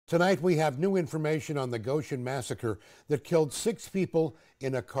Tonight we have new information on the Goshen Massacre that killed 6 people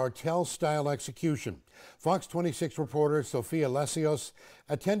in a cartel-style execution. Fox 26 reporter Sophia Lesseos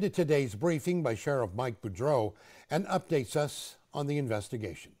attended today's briefing by Sheriff Mike Boudreaux and updates us on the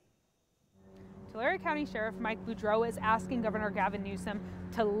investigation. Tulare County Sheriff Mike Boudreaux is asking Governor Gavin Newsom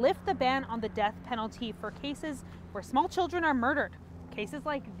to lift the ban on the death penalty for cases where small children are murdered. Cases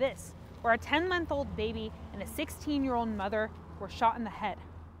like this, where a 10-month-old baby and a 16-year-old mother were shot in the head.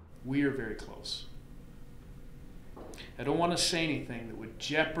 We are very close. I don't want to say anything that would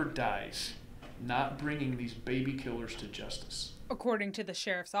jeopardize not bringing these baby killers to justice. According to the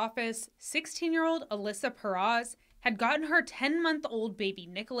sheriff's office, 16-year-old Alyssa Perez had gotten her 10-month-old baby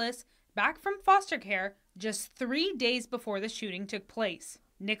Nicholas back from foster care just 3 days before the shooting took place.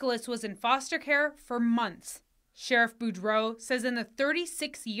 Nicholas was in foster care for months. Sheriff Boudreaux says in the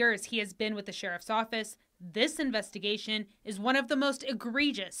 36 years he has been with the sheriff's office, this investigation is one of the most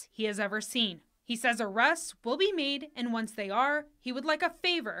egregious he has ever seen. He says arrests will be made, and once they are, he would like a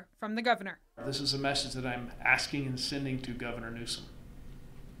favor from the governor. This is a message that I'm asking and sending to Governor Newsom.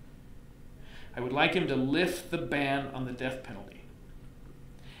 I would like him to lift the ban on the death penalty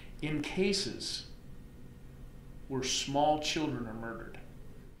in cases where small children are murdered.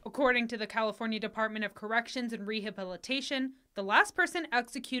 According to the California Department of Corrections and Rehabilitation, the last person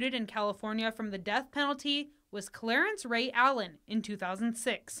executed in California from the death penalty was Clarence Ray Allen in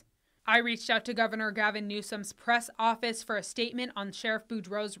 2006. I reached out to Governor Gavin Newsom's press office for a statement on Sheriff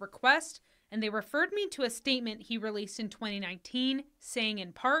Boudreaux's request, and they referred me to a statement he released in 2019, saying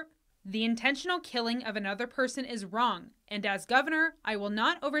in part, "The intentional killing of another person is wrong, and as governor, I will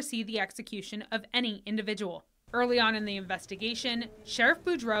not oversee the execution of any individual." Early on in the investigation, Sheriff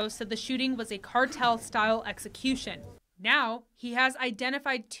Boudreaux said the shooting was a cartel-style execution. Now, he has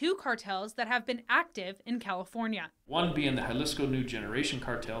identified 2 cartels that have been active in California. One being the Jalisco New Generation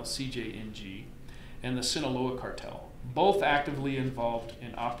Cartel, CJNG, and the Sinaloa Cartel, both actively involved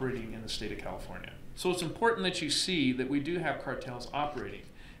in operating in the state of California. So it's important that you see that we do have cartels operating.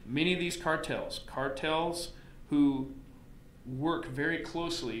 Many of these cartels who work very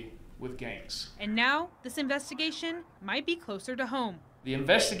closely with gangs. And now, this investigation might be closer to home. The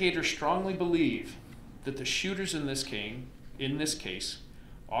investigators strongly believe that the shooters in this case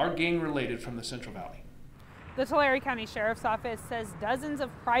are gang-related from the Central Valley. The Tulare County Sheriff's Office says dozens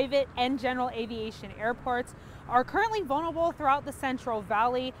of private and general aviation airports are currently vulnerable throughout the Central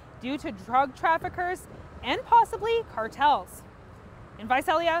Valley due to drug traffickers and possibly cartels. In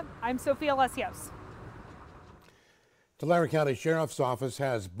Visalia, I'm Sophia Lesseos. Tulare County Sheriff's Office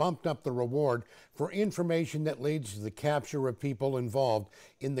has bumped up the reward for information that leads to the capture of people involved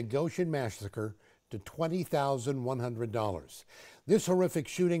in the Goshen Massacre to $20,100. This horrific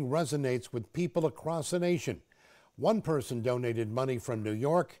shooting resonates with people across the nation. One person donated money from New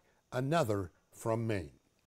York, another from Maine.